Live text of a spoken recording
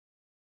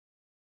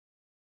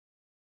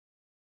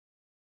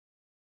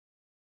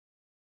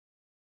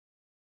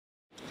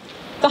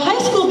The high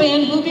school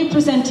band will be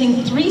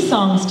presenting 3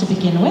 songs to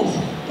begin with.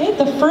 Okay,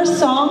 the first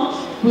song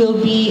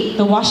will be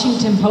The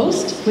Washington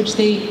Post, which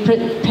they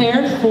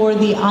prepared for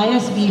the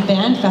ISE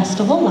Band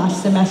Festival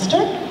last semester,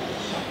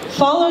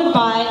 followed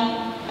by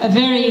a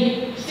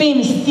very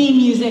famous theme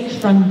music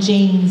from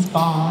James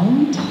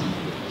Bond.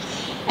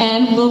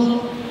 And we'll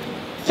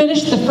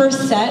finish the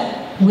first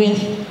set with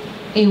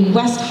a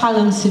West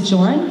Highland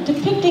sojourn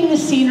depicting the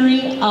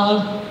scenery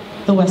of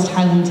the West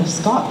Highlands of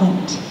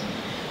Scotland.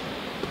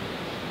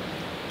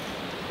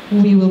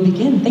 We will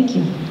begin. Thank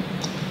you.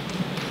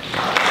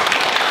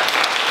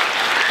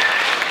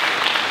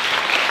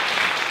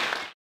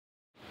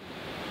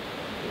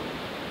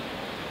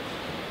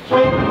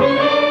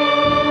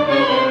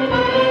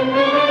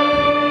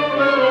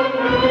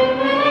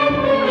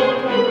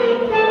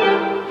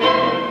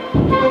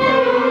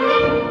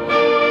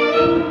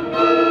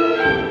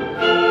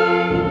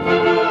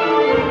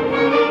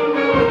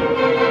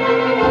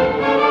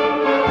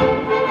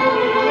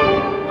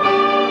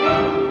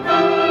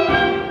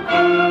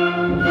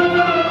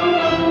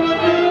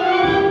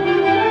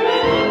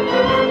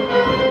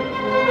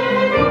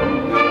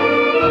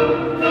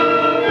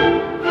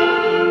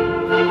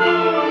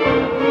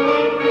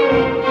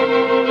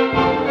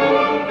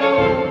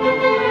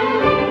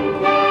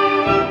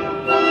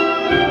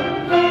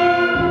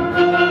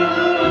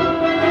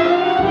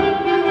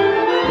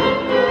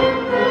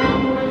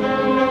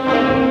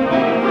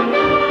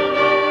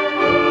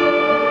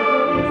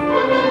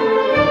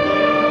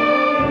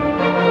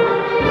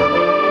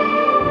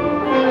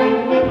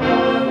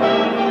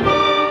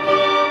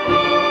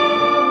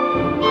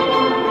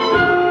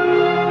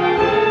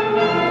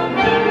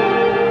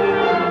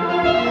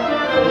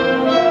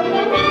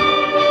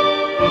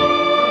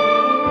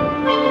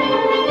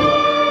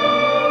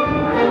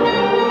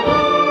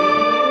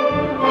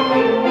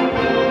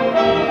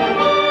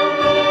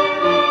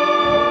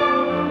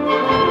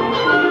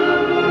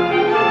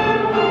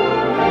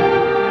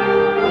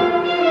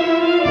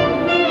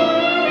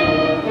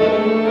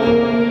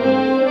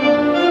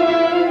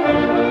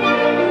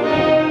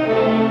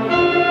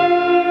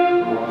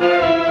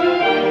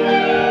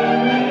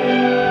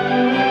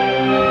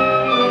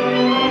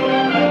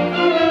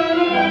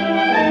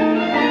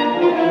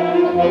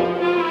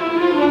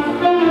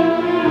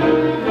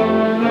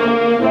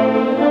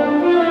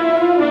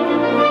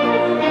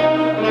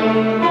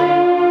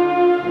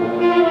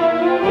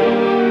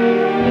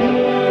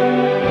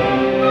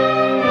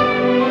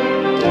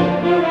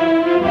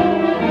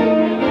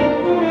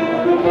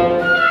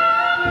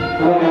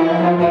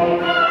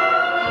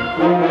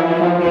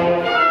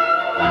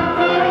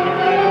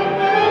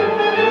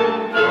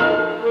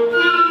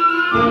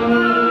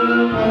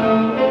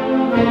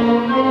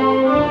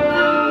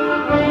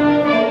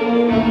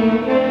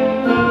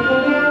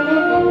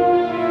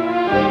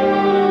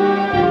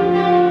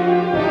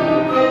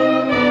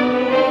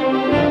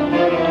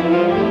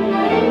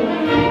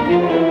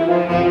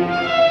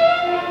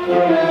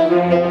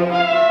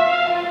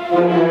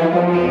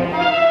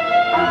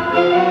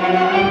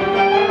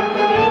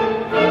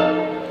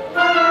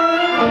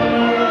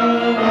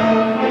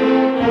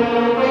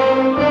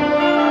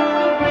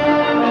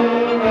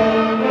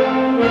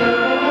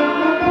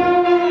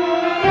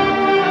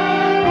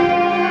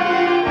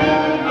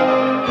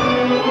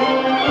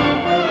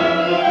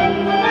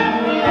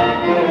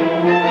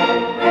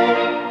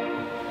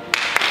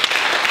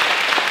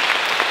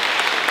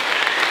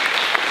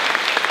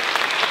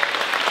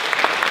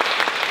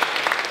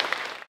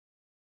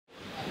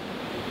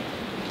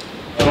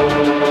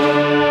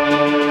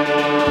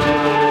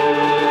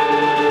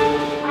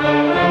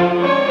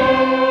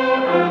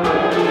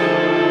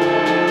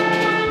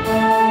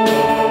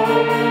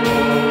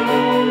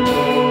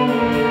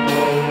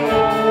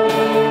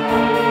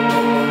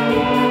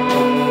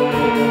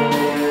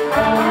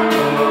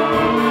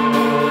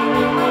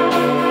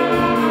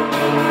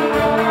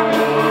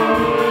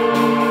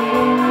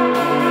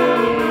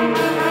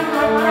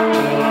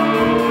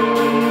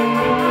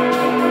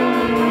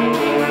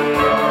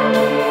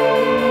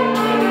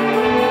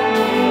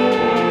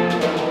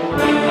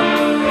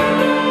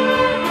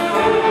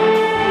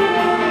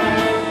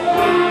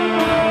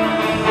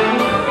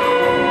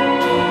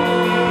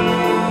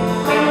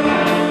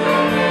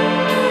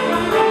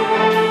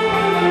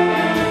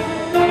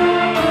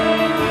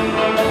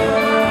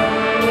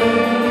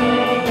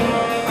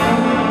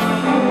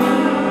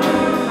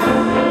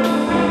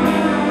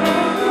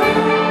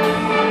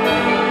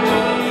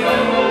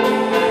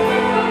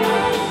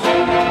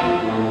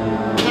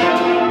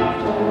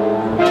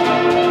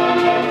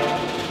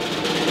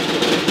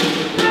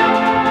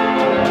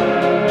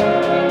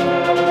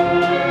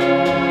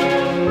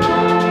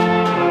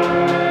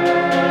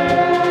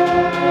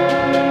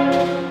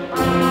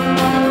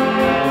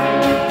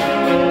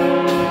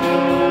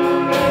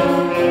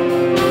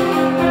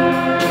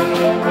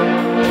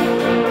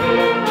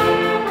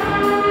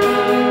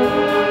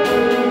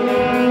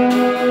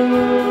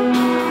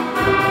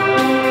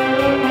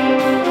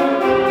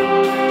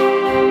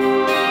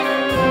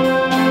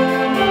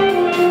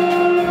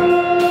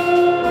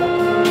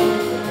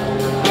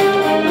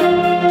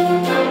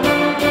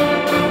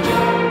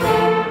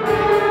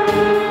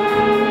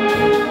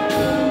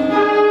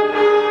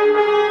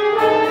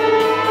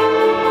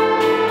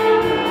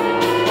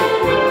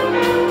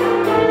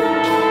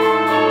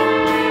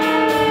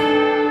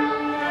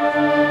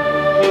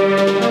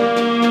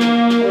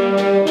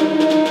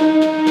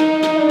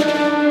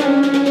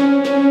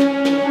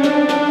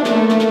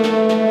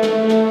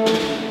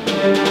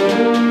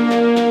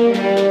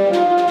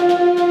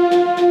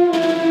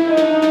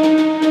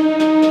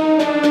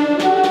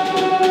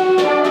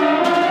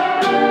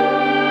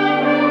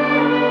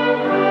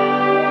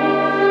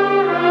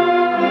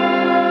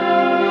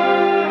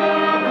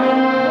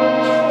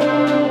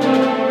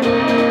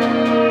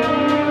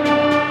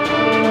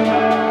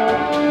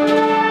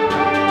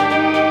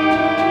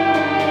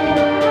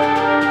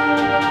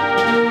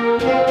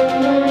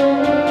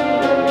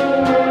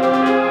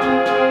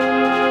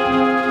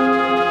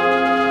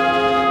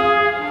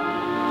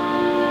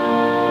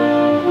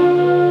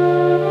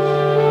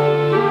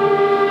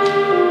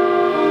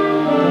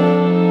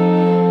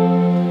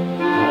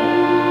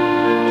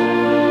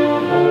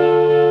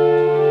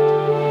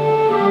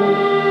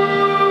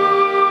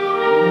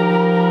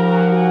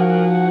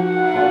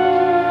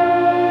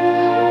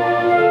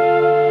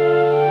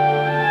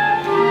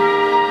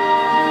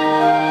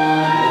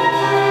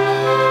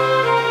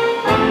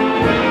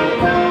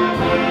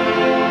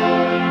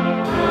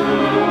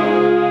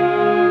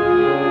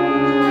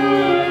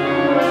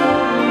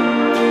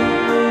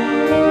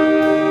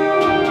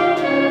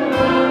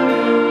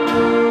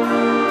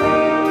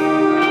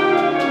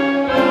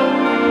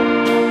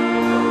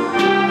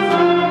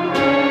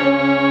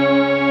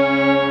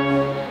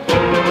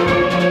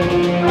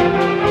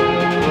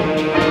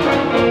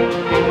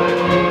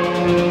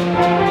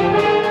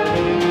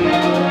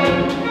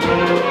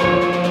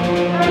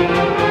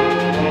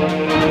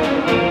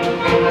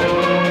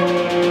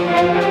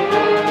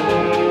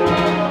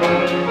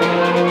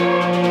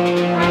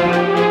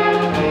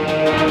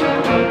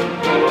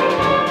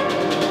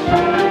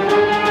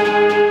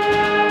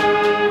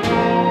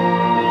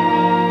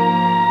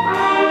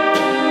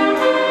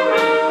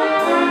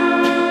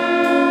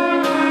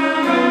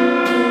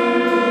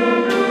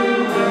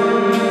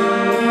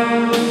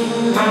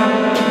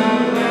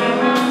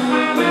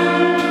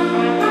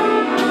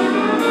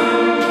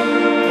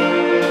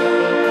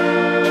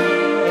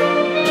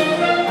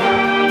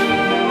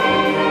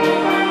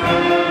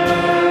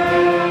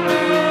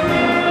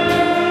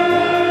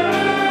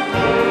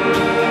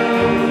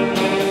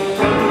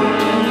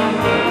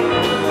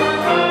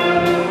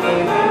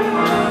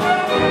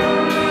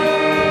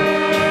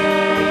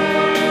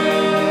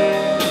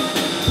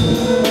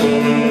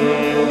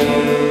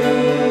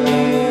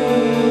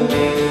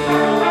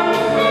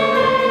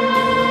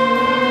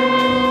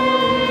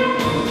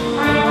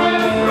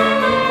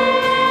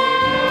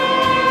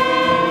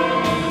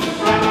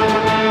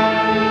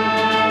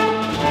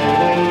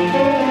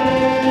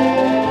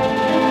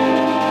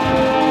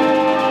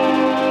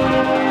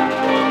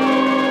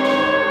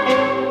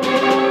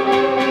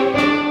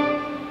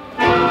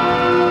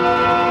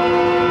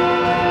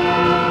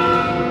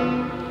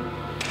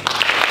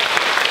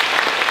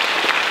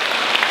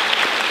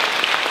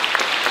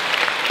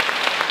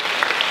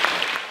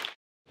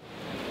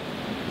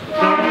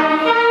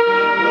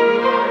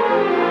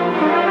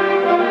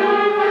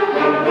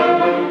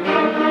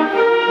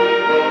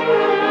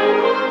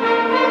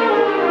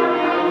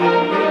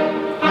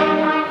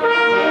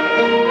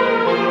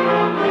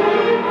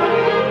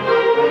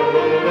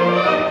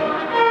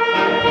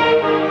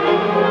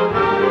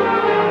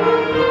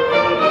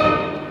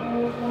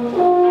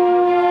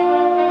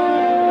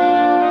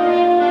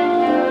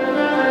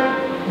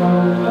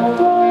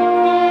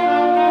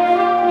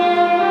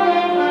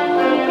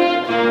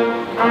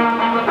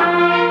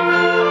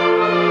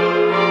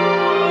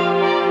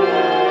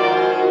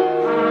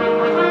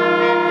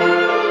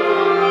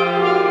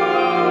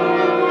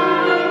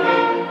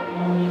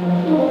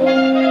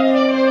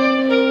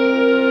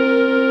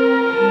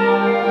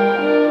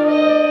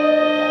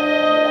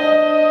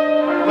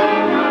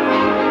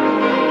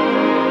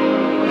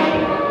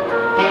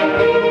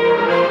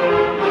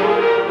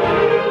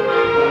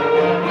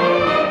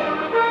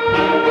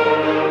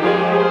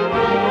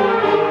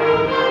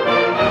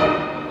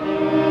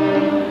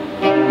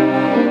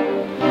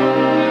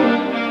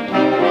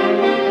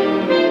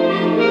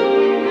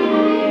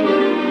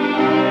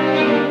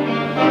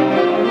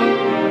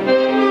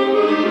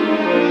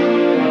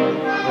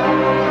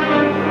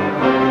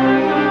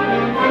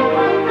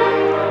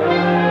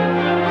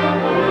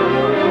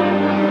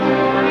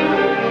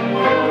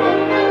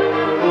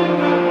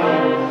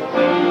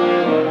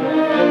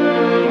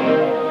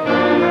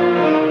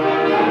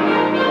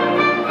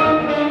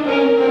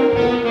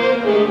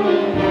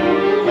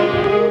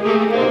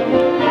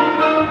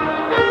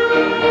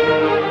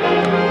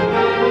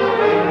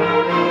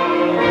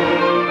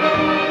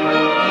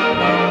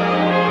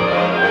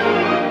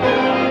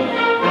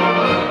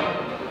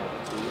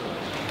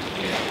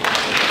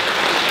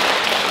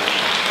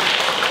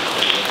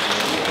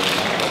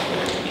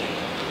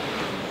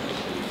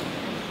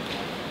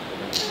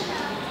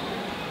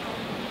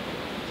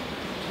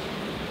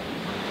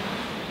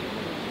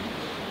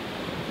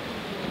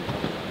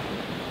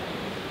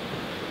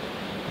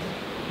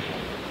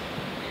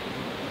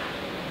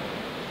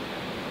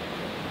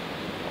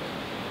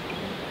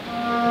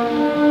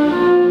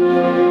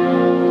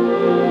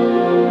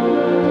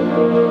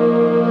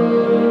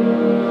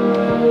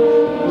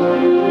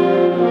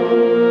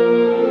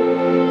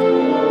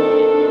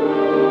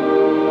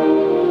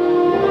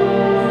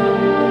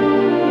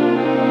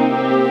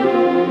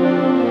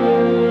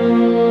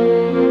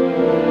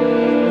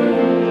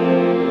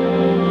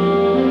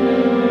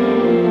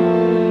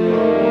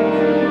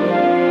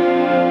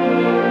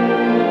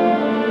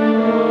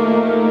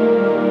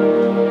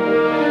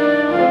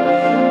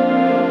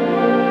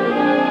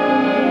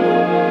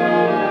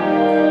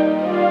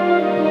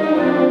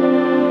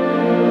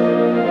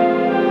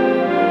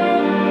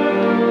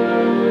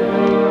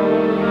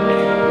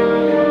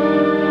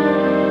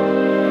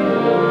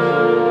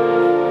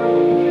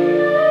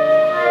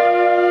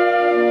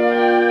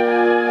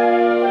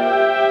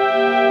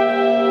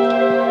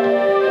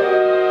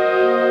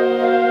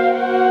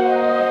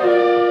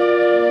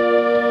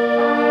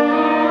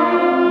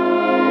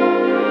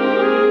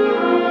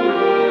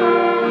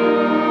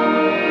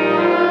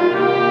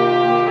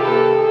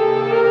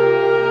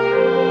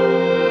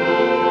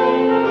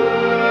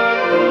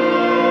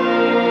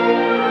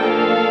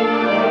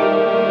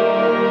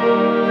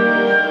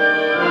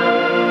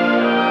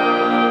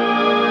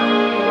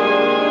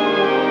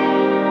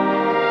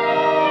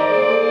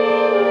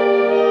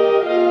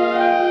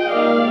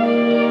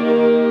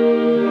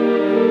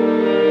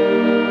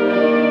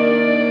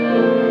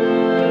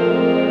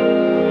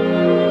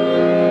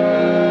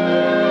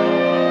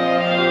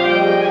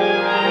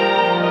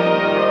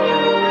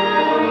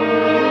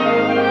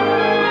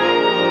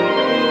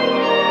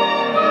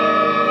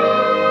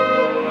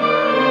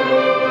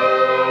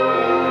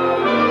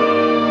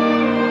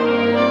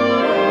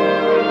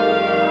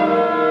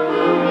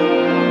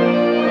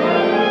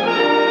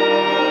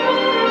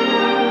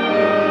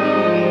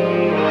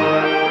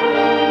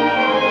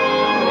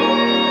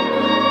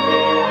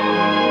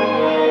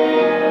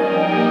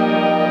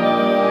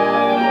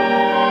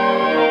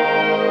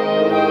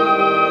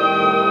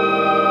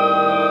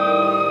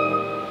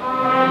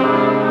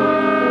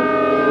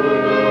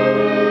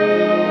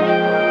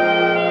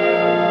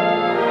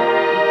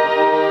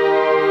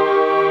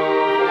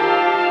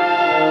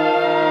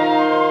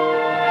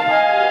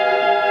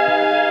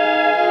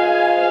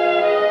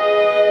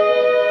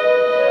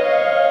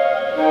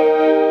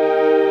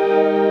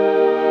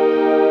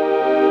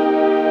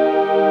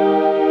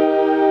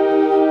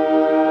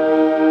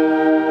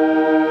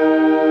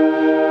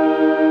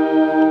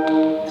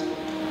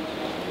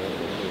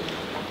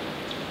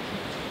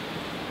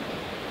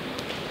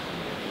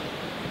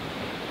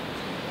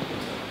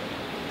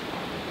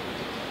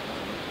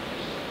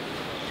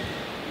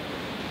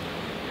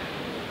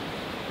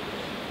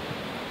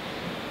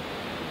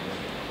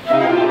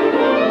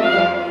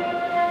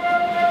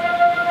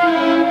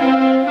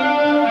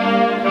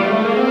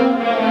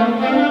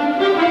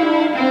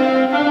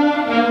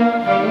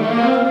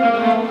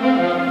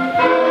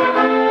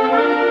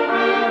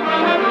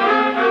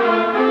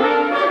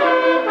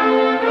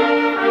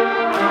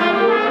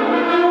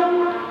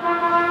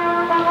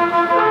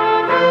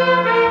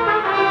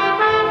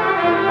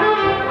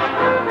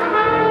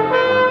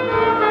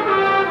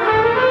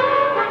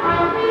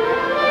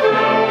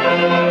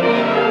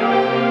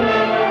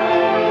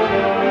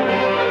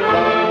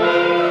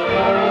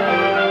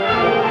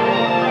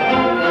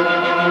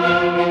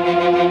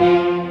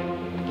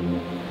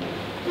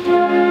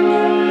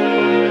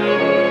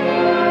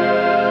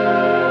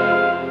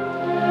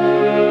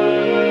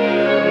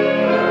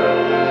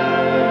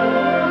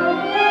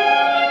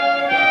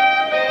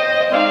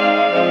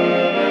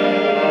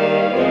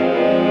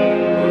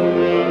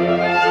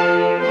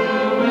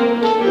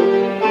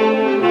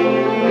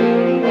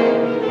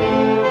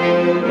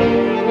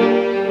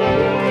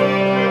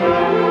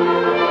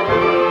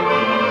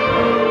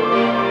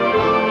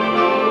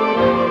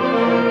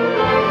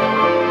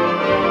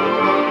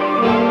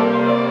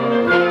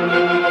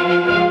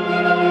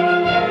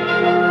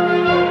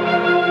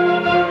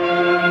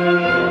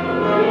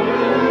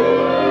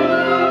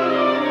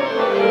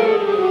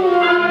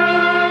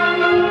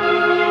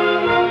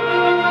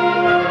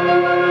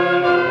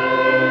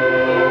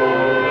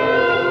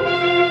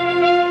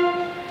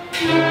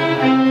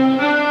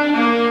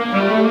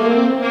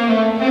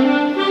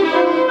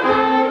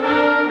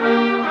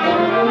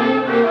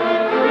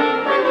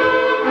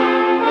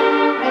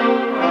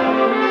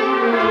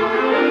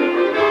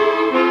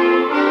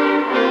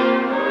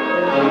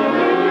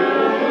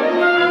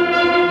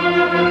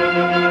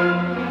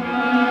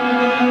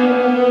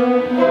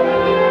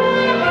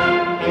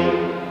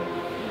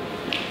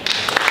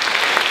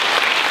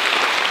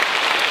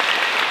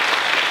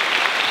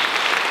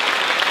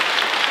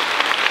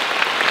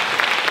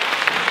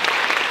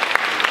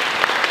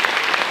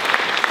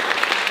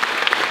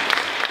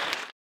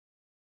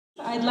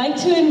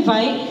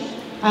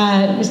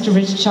 Mr.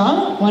 Rich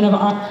Chong, one of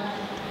our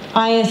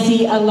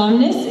ISE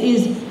alumnus,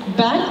 is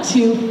back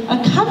to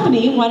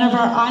accompany one of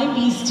our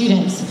IB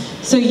students.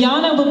 So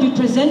Jana will be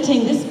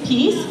presenting this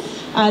piece,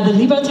 the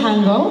Libo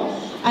Tango,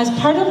 as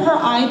part of her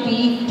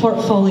IB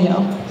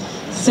portfolio.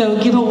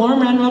 So give a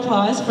warm round of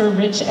applause for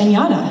Rich and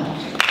Jana.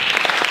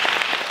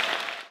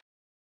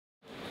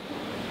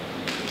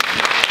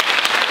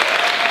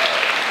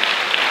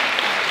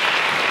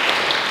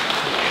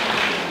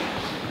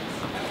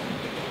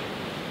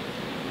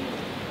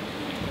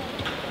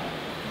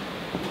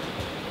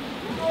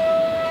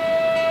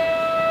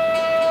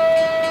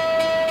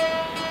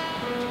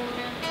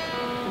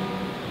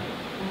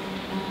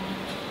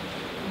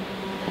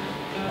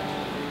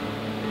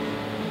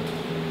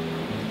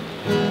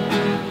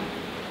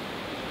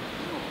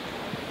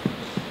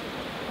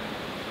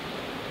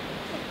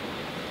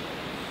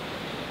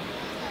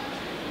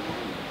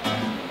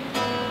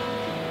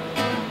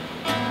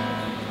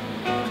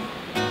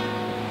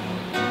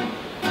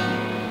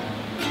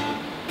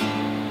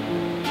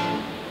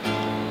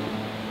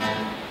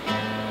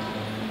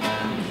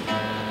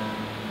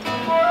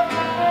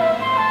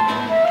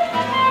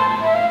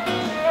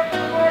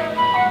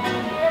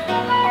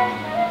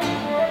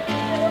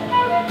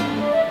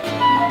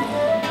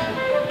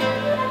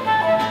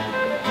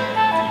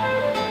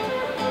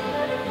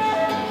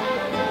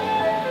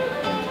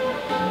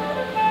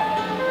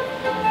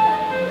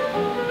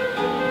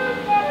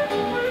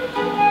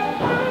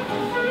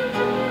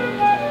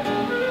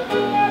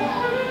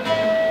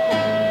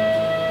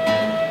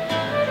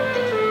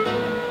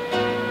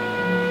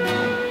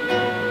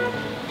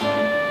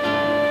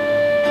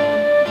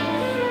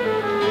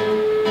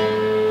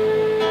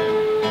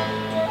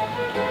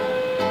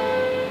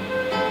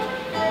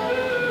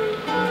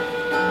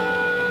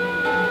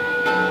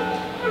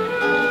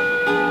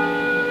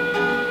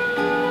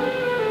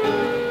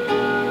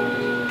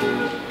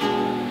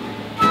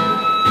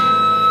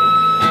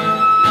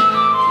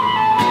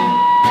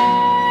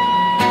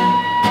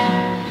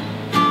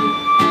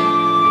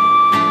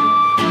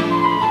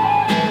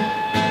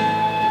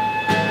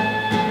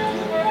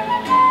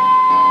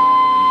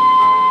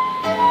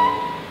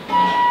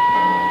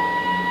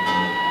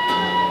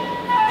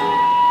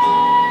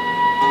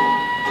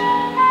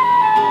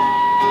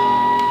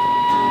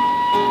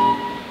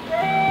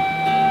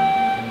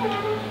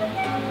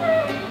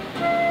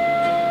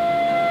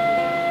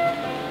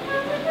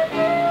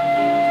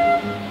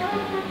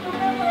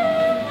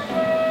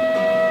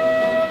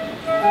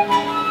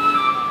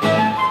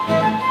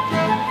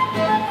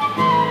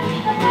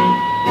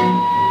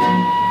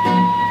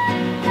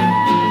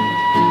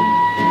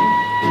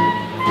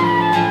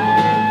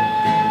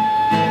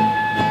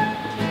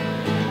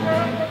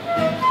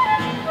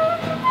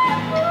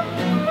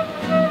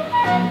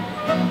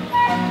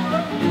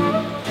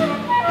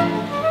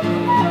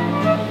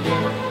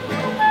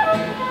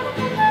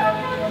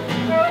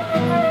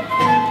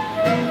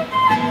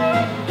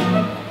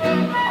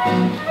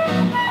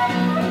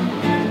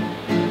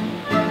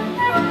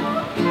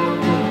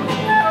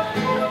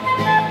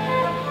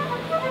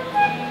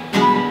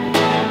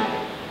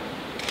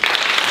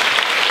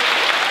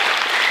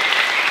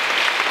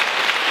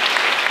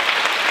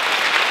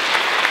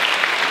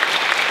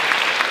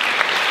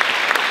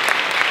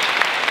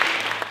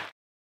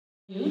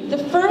 The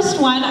first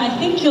one I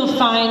think you'll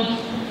find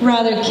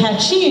rather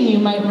catchy and you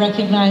might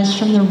recognize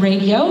from the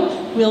radio.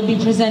 We'll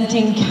be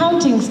presenting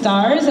Counting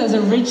Stars as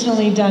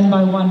originally done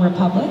by One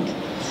Republic.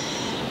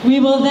 We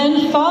will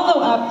then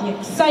follow up the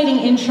exciting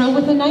intro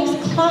with a nice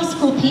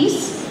classical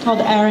piece called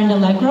Arend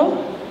Allegro.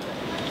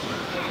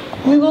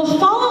 We will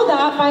follow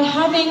that by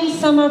having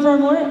some of our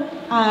more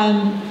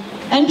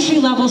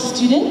entry-level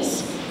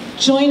students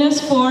join us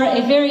for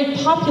a very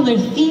popular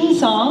theme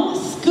song,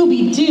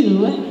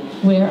 Scooby-Doo,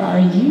 Where Are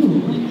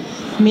You?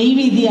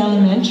 Maybe the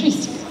elementary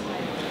students,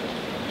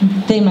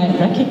 they might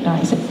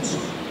recognize it.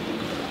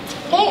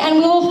 Okay, and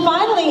we will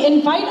finally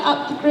invite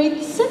up the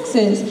grade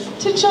sixes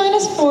to join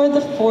us for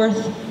the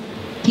fourth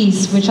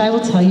piece, which I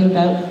will tell you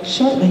about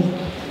shortly.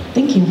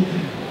 Thank you.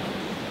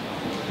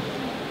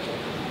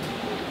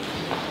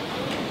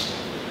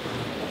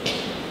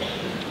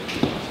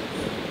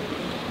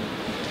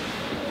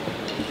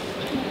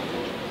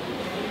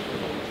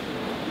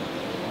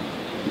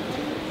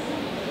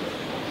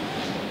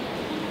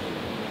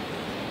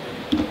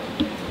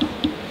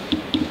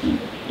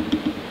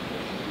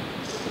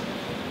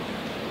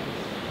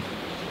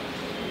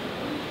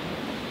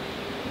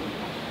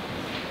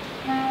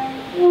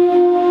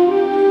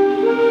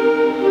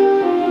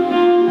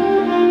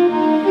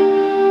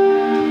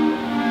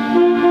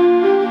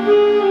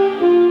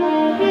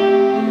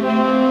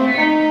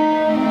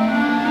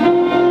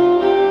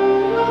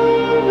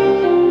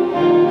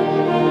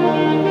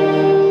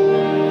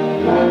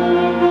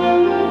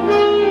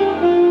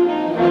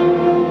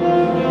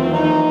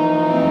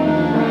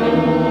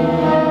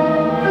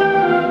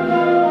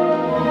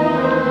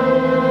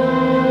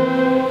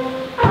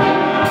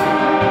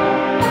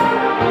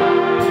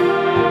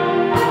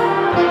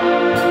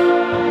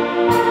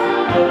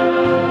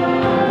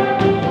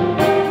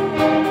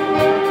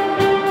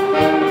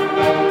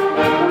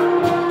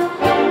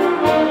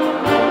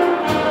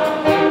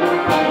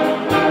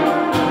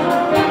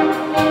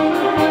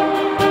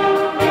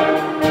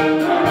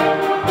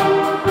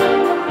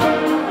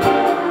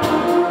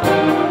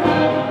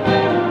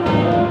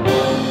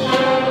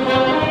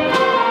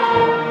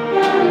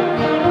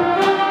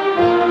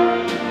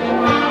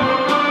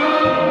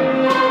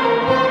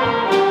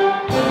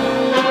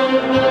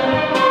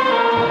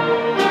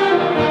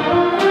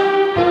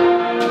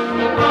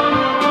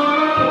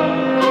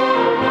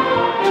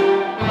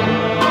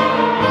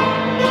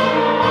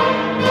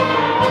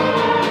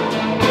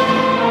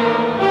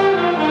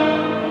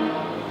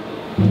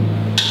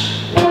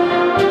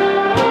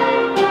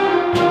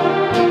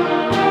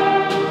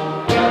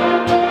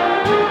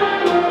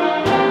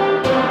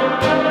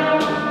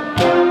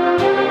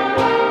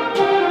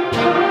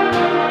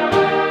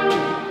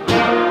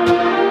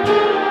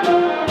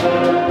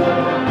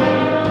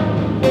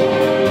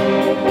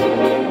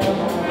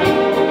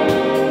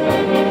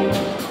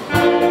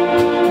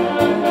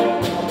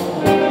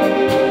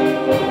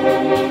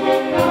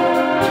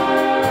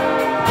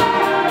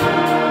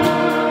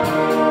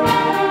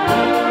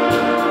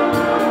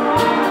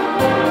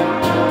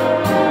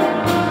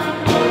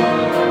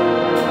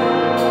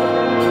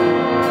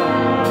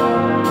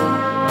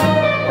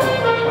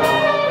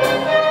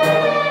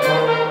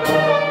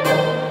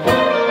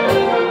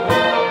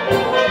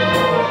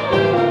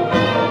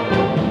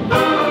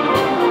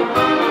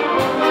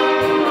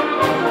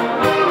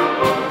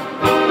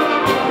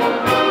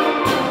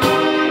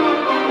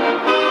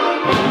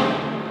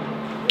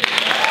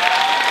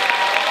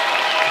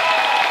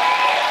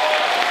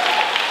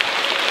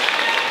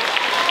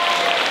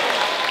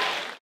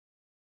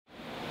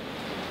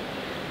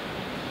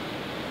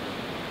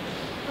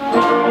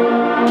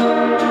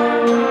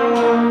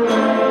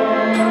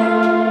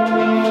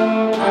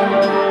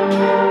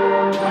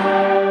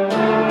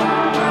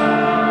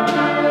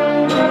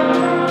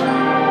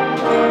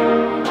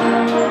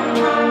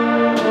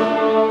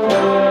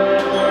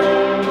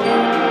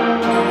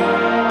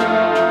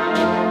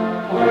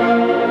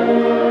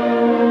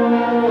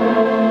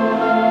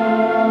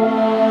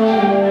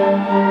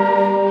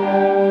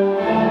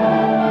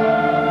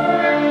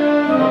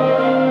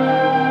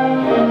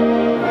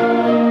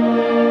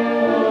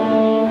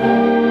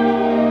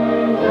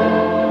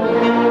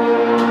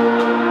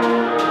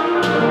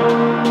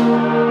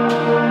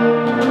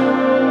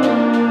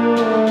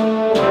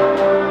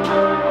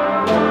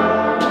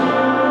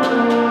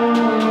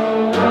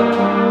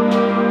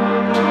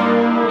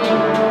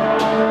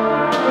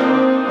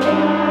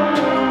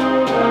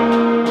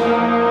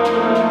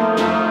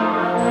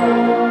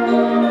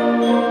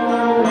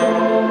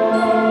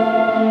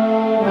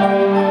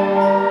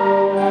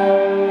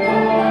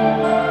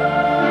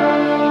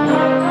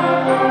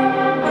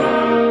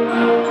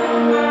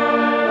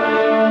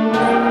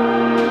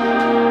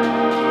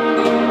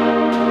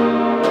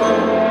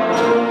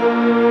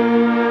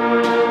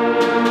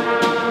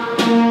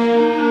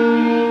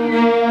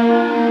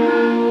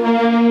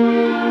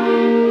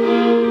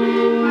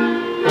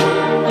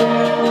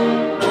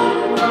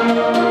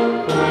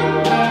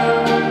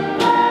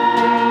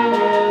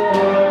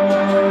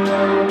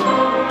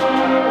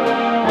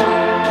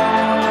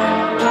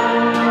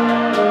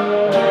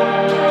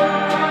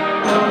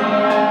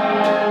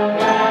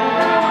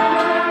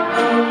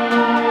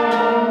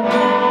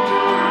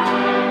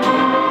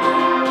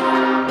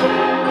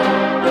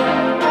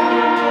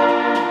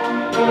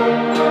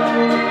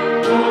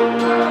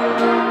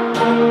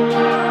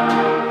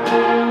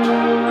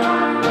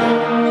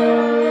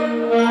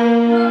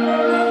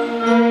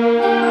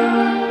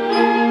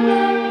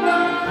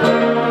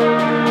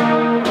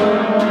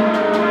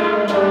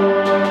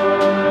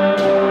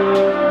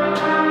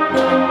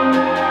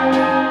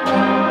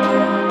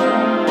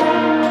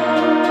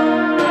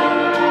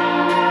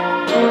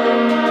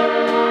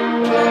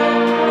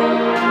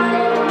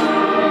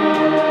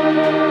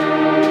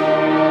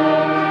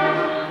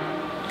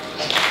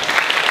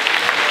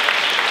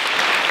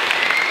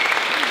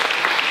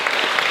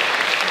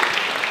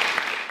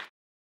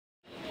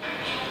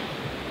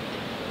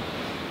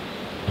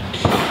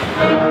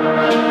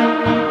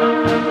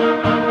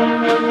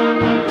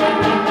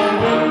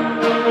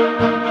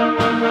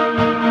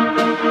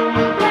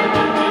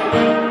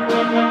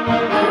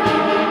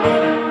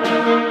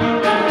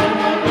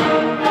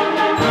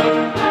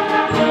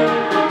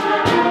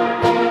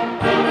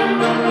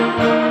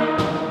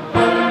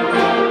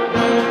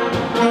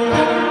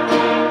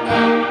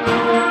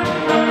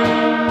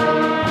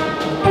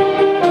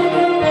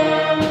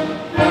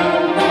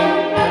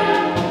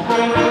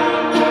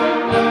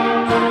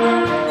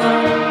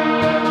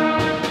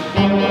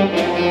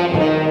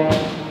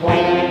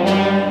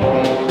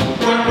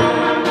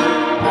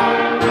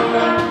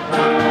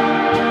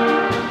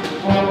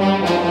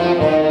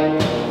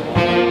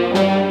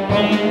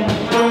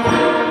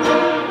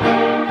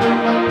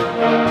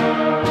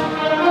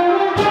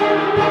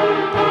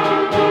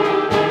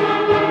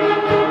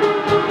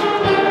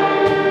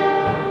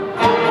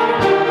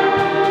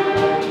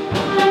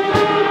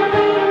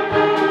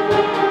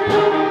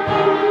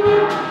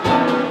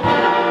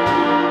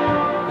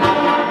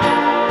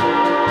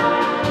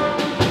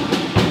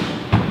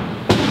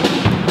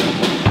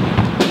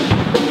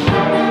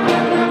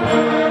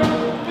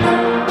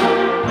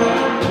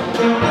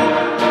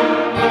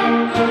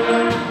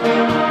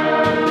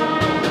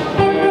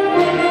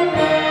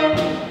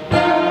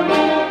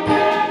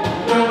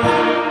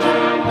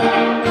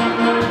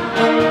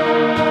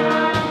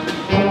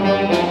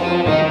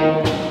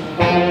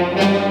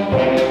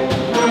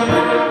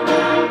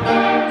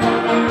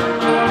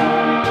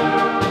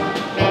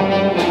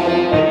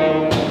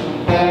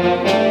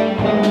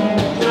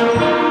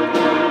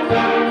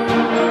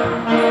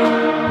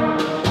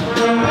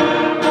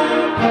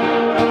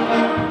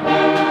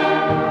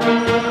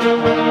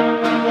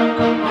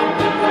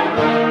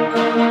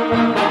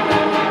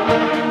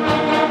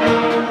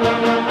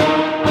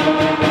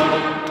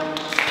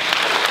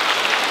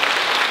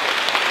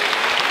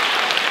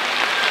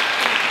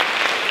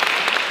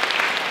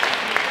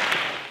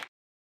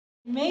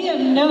 You may have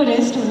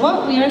noticed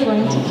what we are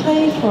going to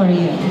play for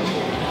you.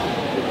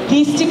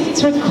 These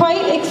students were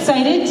quite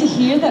excited to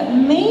hear that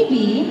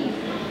maybe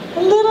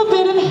a little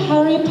bit of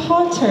Harry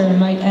Potter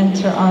might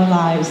enter our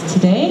lives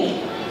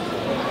today.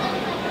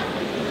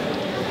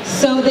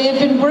 So they have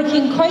been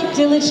working quite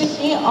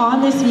diligently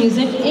on this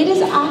music. It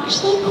is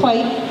actually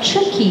quite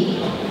tricky.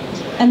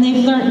 And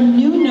they've learned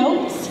new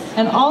notes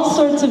and all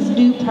sorts of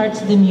new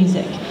parts of the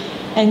music.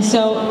 And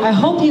so I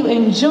hope you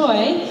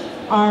enjoy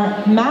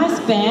our mass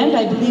band.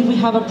 I believe we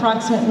have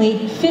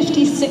approximately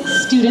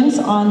 56 students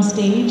on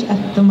stage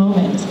at the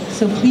moment.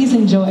 So please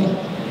enjoy.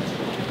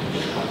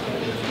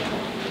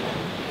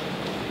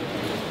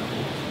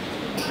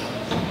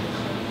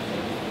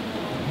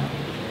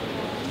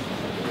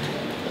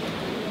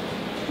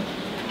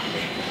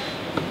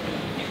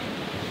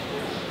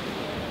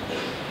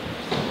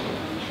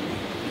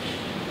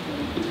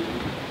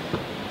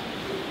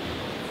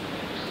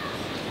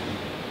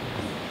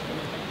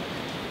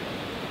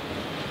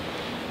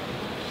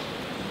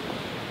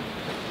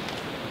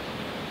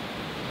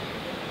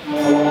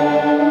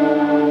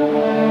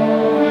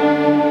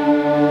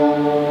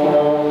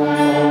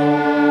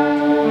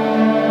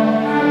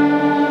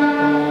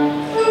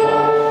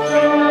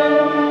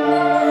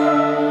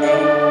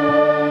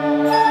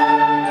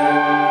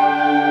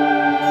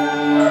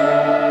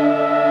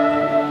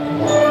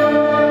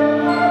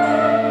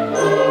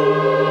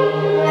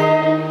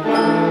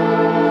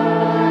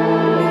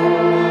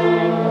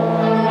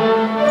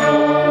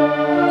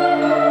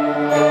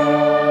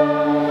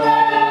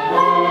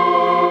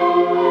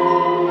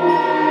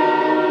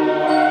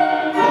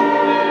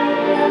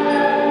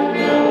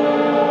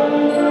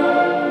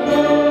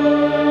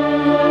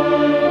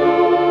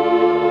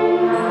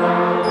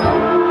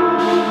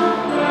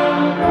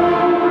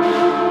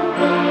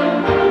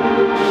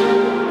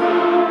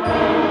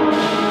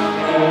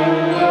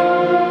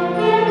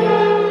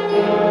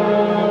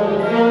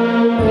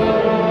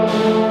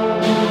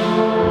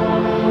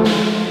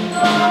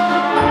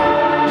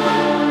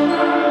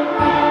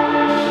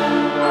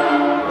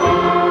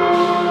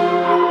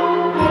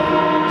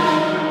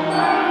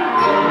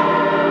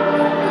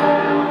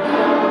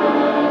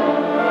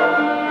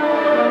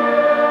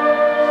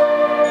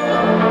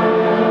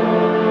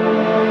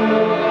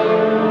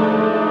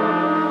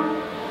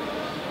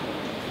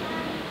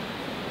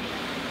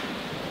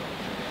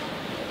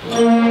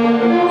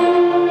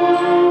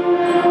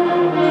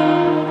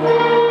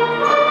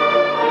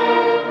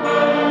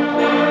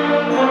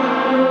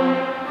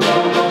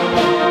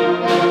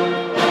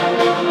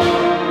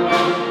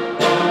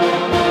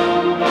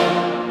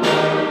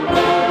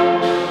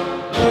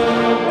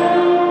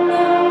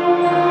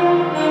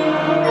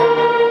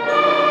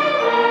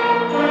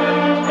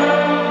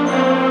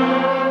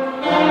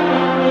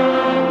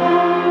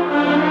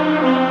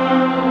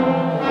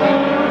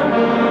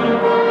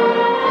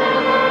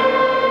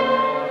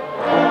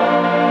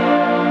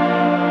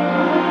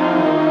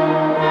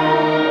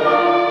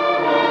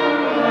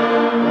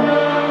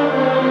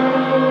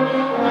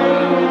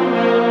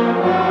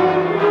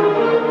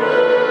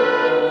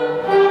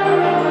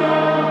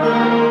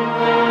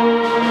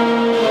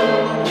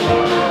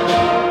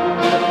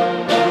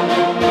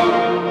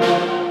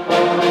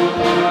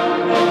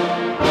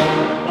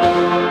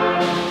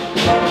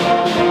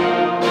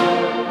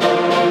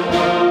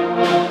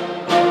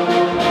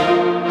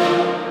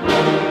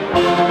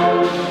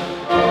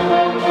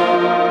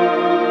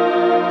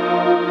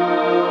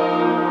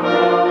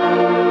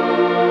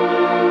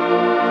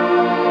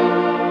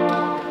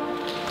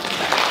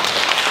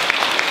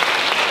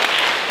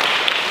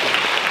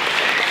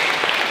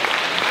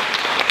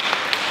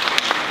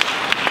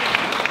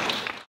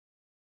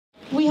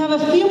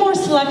 have a few more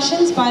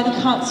selections by the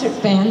concert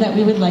band that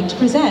we would like to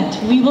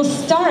present. We will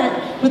start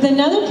with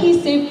another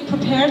piece they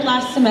prepared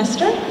last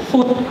semester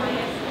for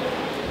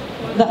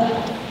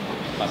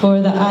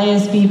the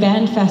ISB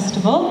Band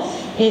Festival.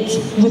 It's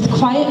With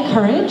Quiet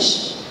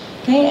Courage,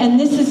 okay? And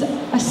this is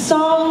a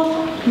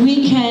song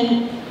we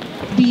can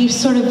be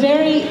sort of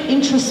very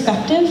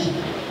introspective,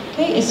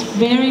 okay? It's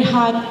very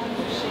high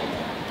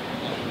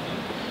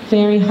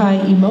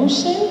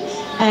emotion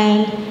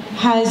and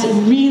has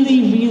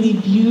really, really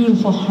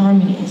beautiful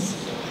harmonies.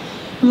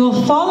 We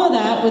will follow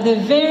that with a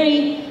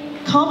very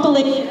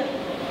compilation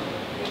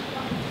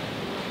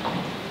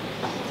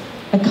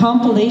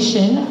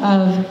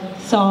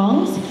of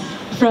songs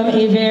from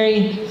a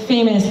very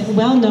famous,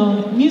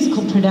 well-known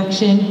musical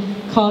production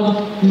called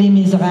Les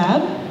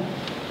Miserables.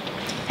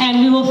 And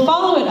we will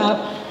follow it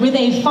up with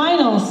a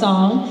final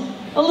song,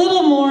 a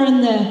little more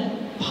in the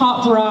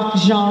pop rock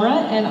genre,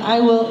 and I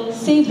will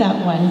save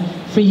that one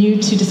for you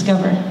to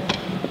discover.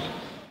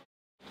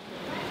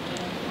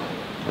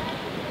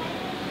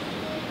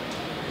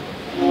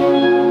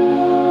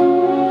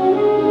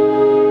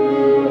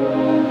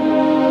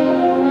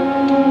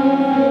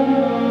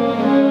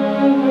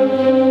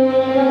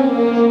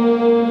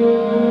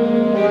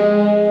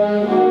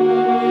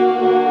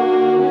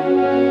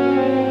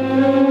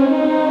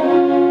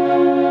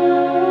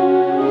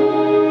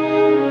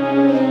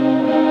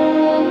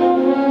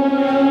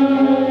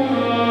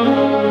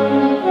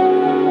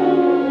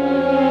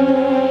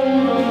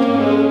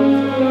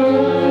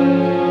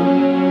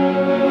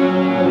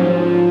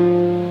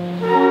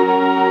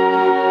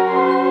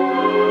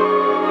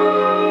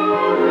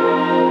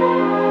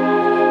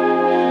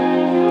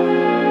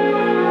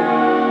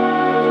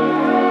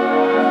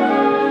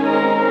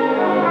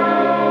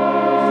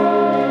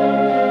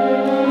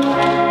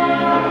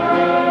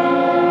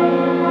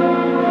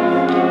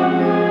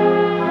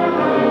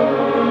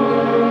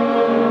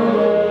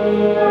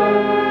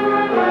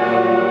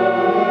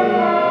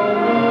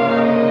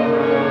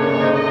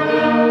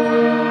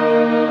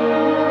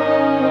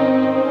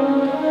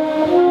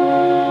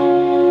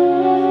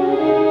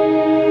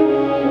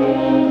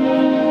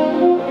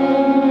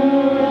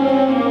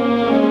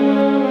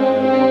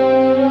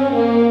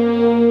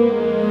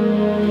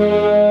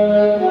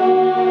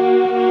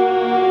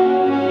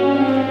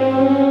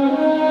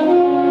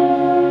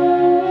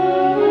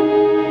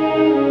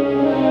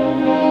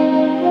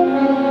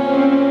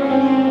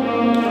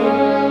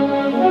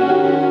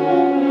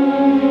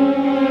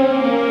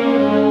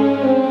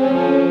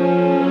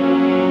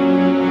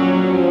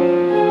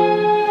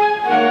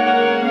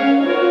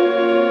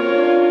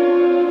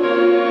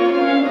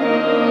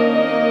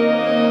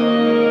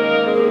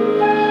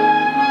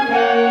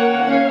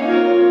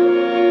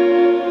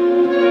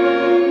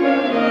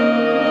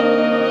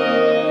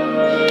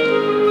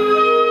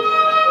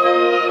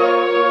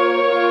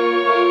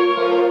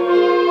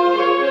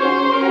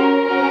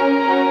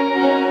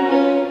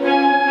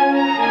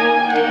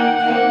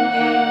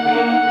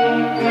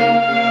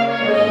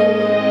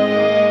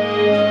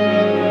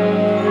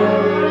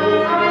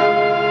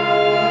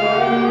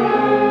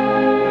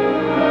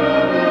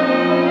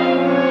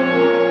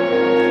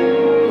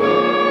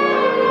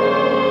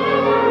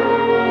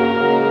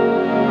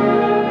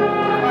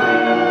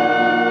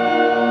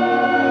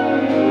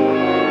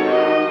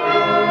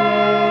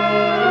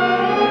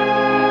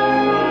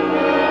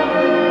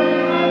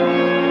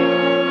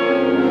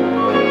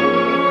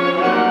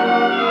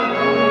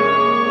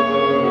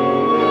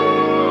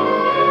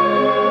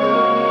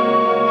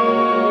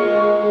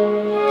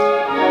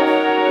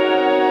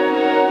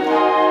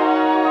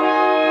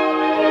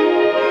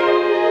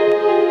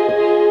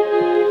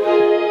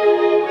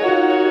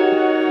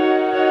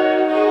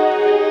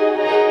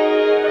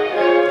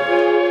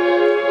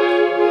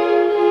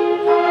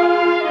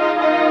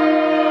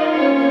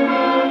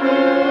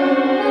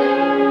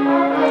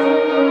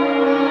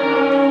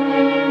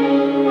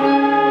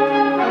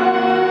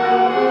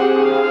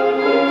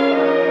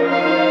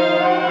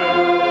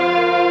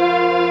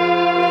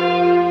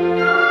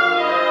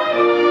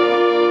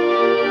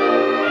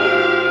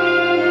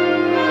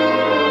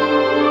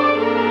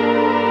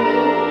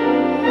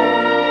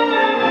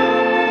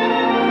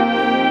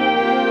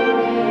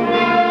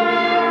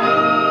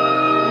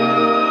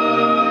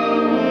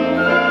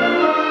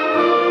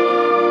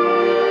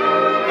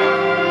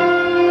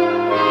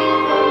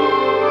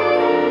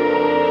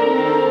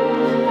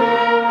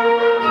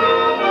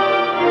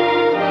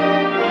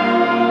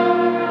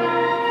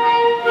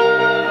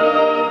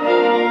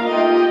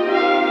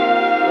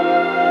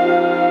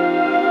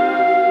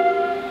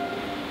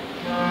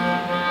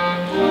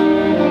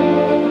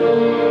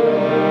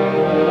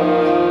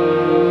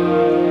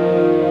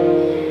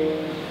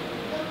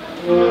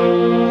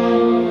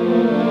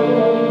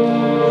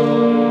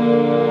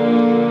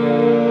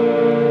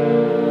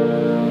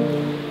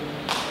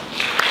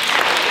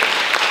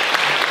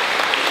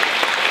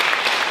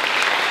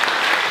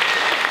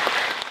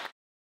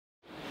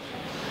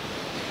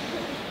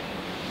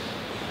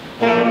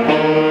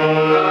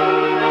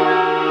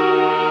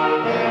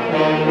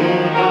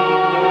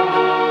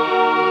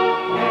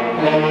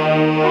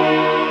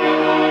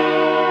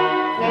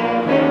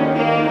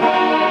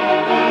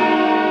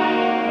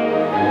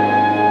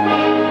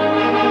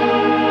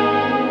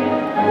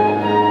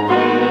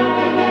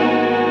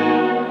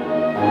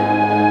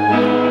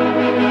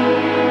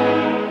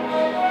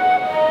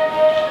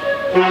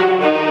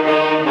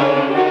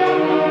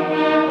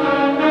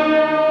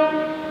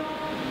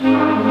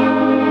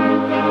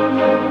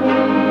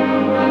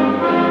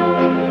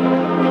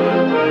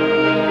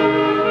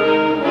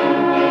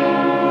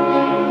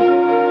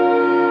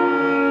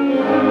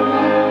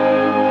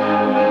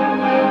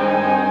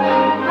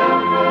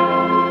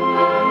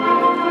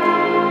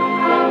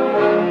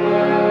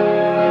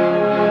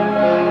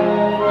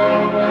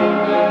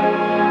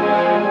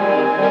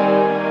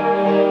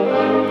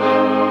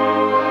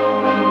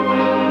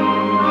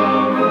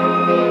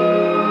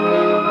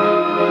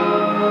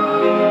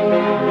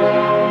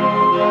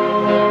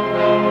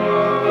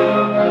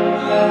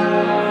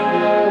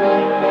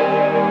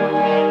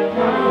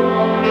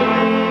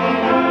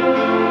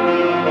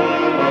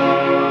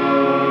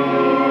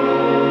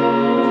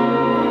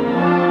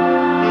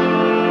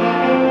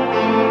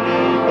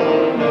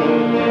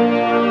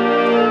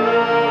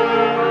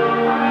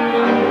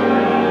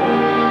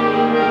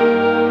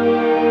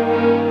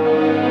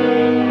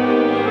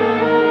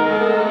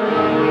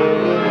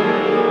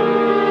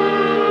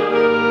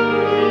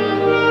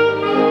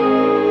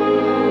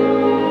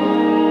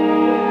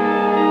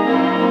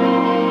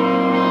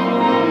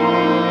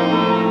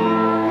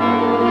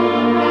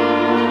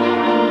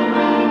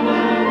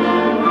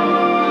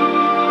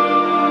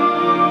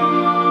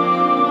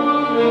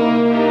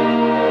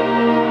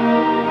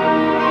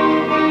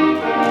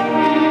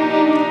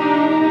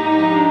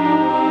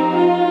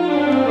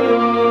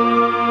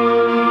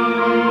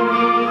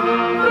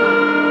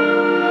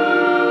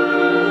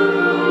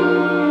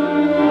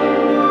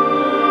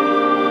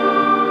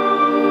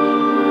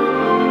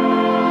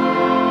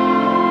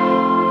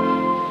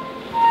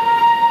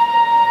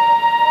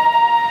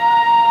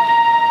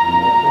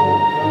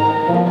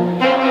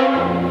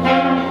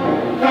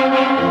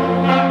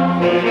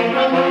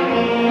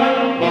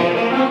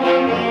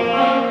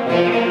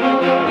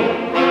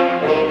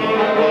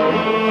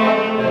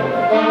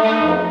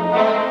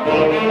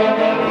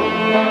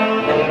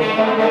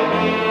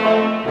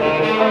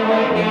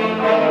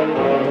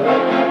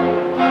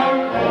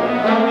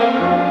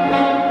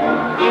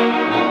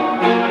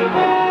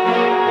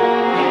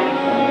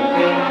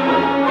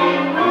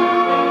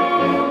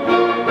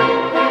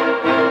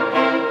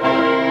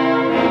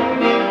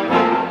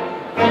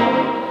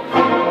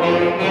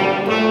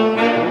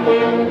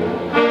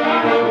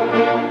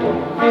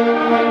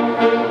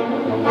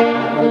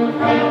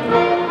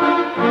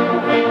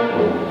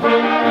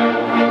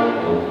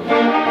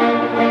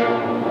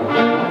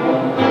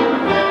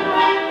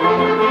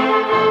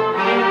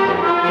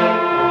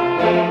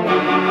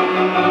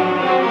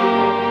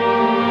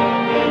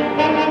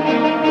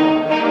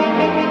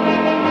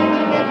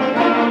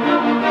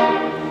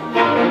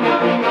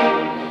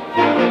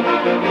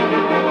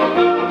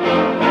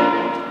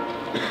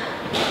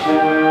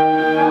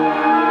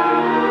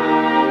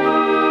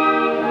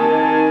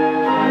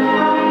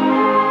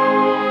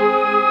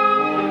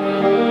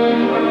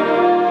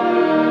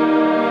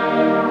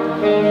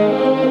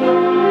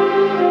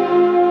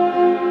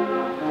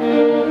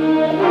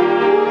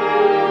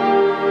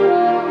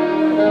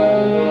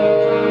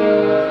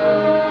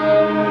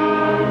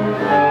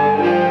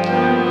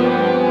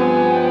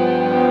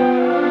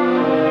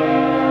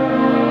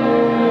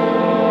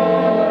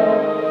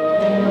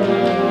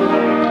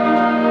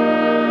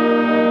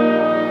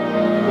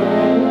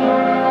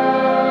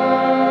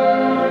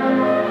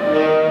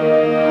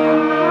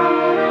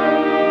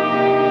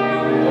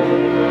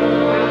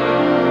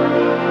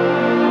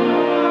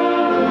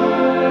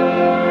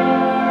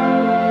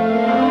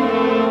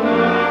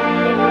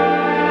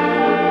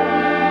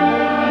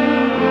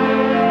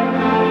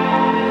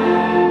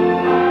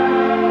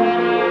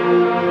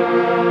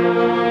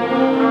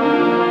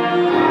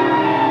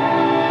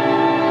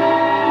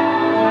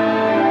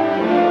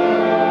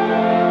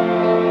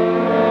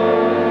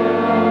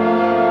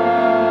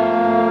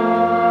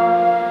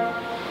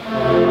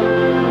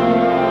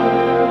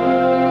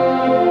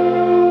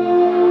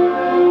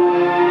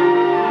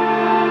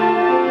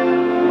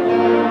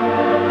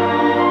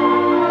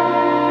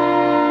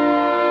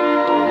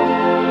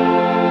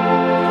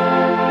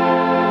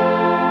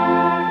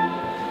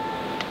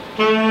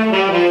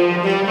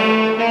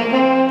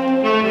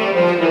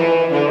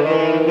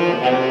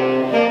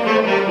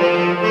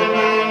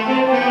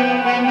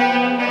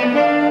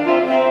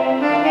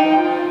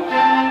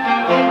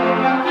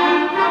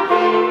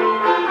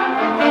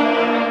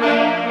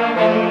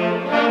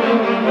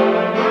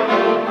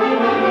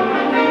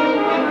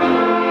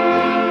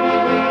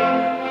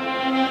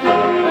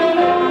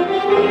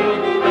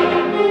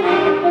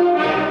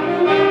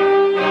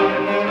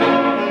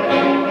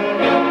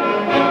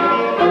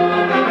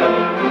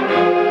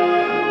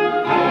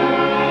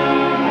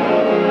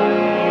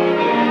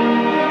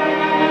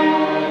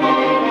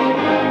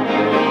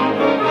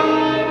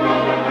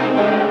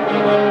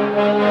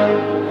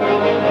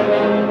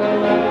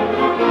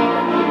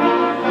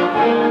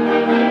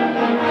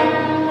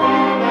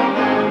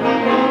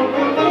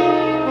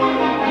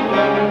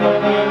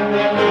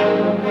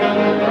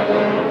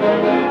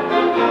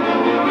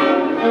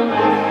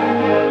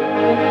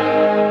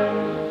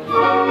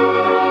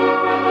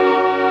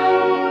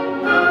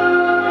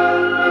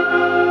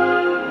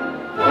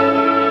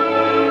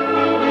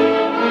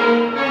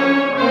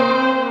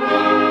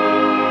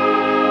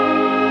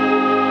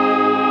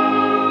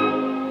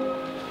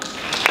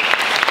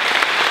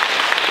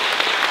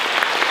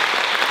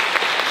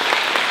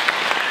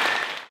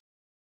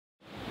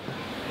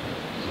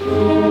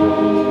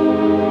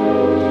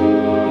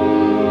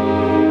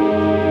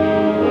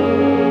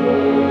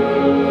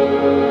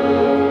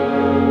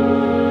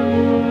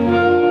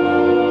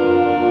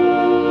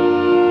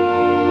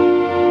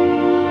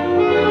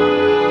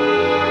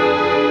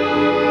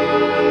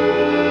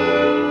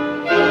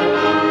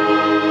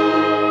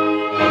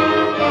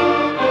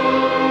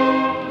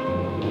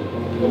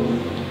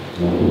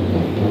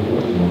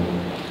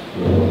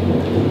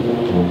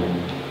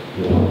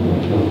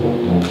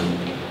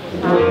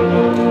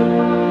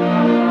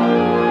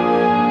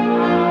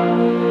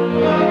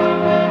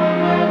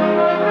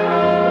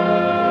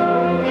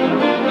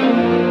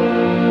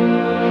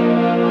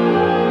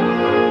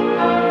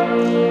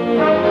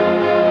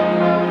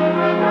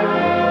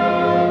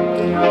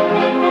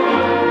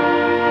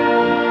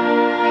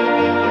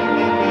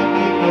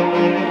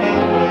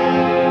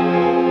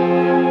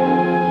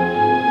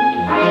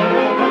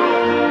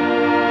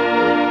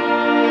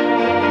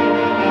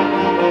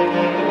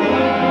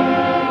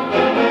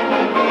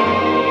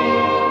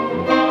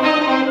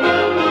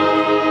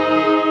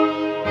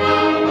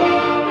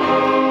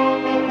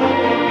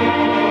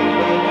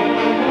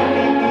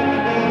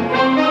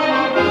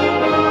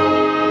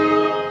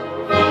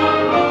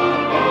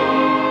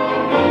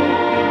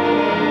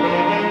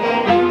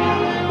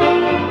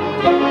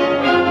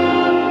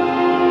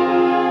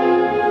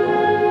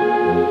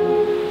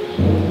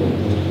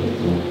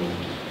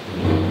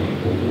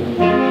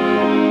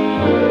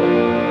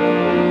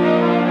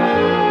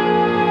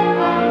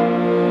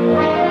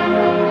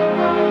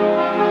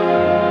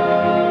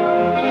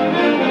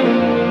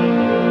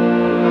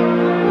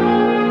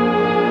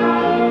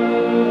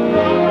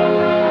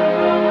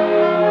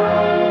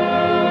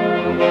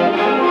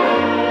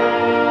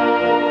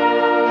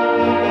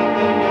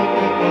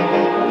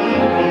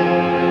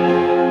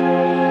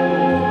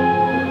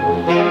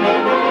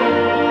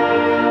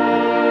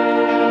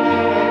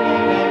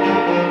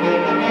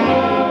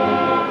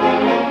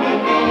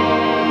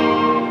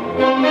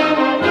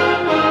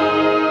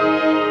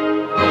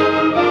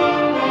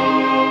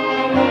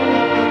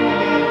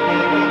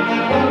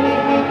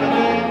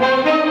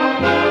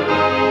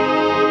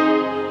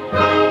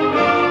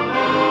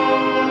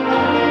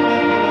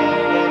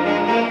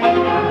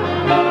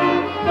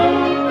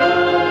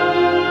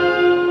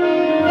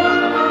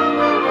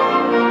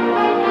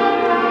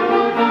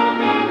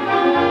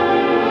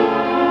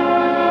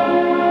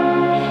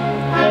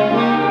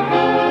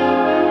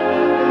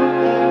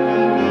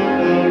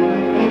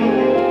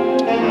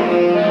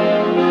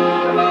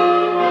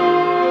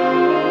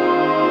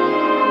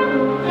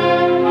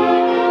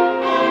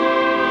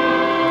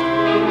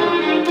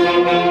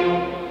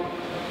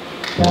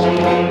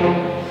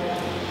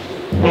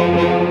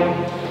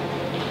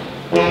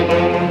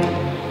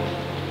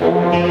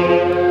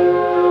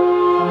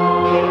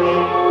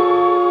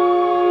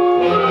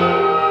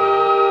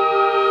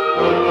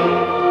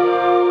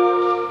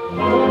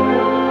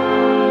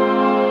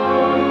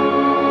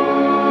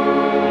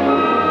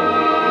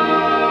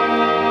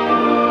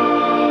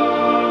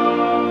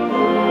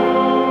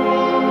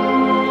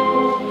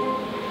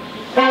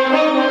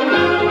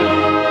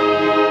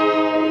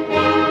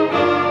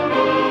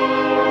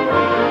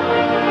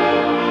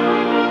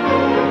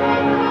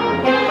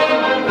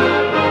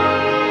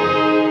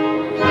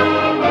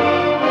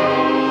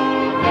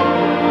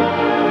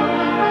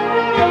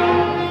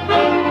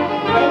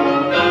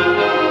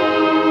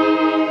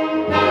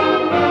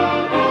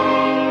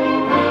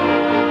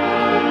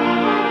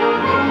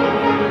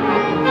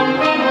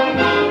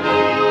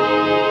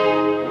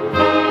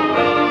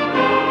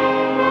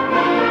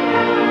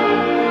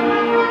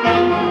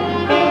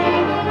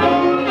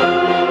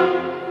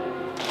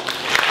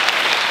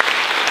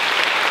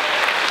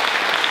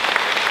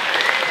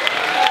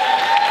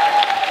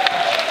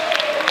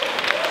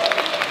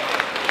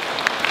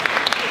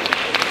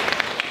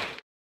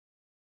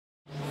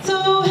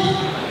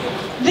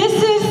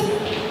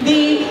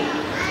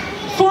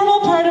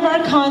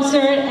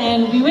 Concert,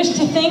 and we wish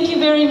to thank you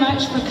very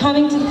much for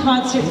coming to the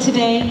concert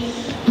today.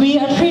 We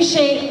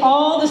appreciate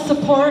all the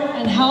support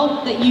and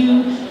help that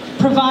you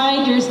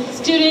provide your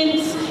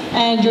students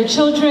and your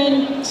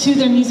children to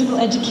their musical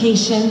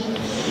education.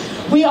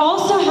 We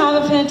also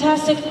have a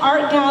fantastic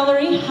art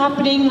gallery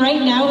happening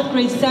right now with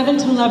grades 7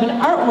 to 11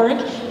 artwork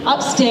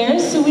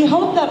upstairs, so we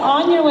hope that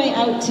on your way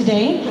out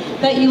today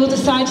that you will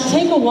decide to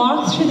take a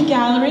walk through the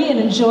gallery and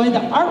enjoy the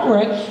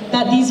artwork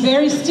that these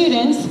very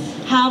students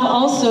have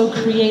also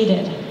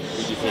created.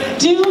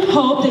 Do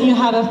hope that you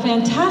have a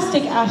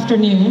fantastic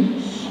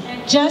afternoon.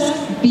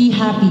 Just be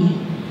happy.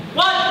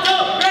 1, 2,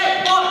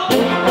 3,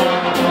 4.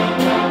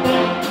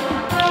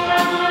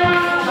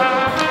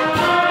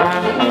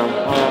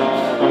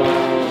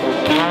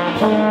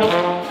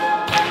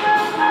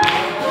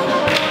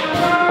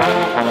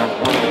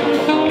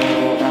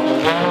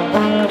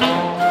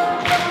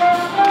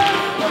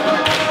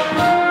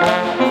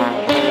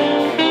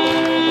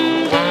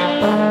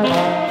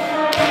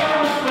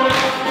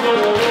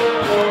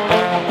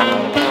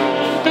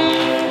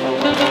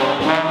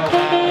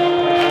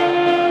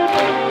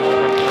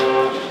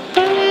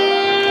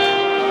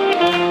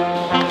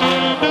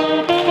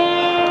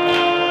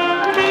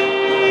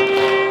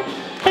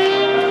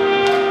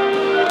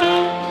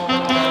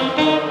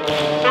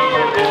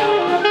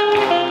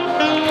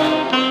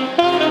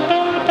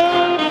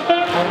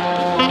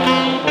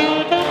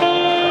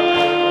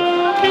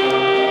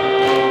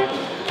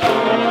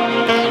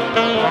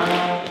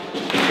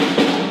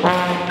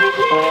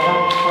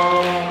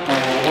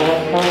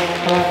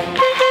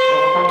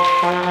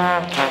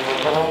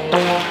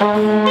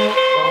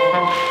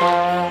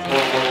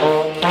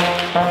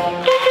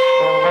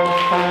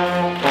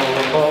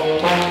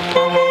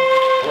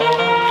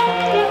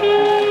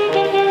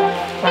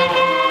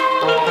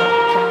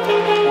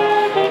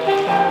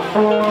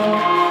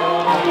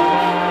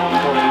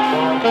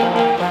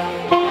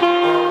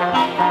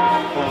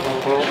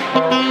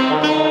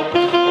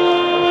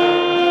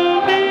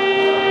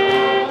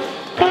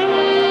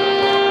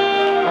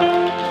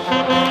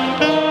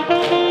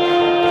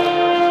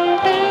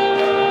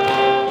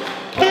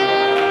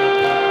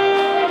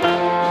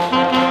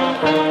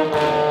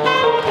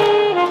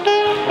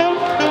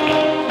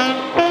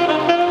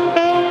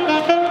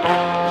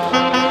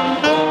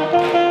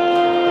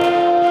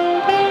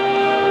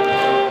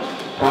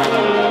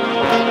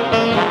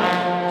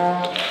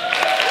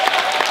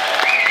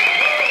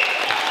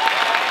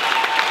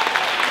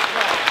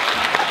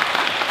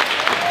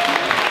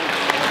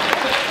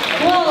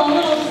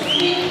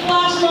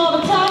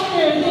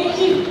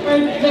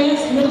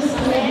 Advanced middle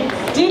school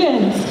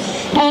students.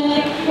 And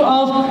thank you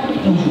all for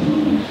coming.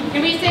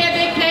 Can we say a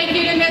big thank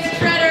you to Ms.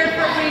 Treader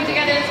for putting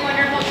together this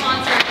wonderful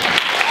concert?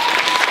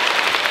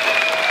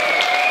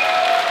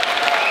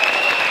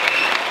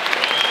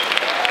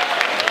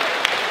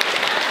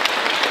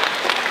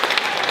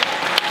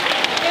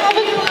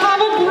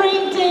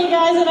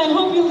 and I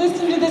hope you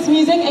listen to this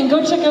music and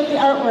go check out the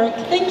artwork.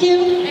 Thank you.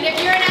 And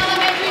if you're in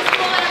elementary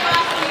school on a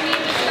bus, you need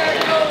to start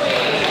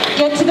going.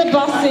 Get to the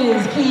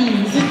buses,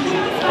 please.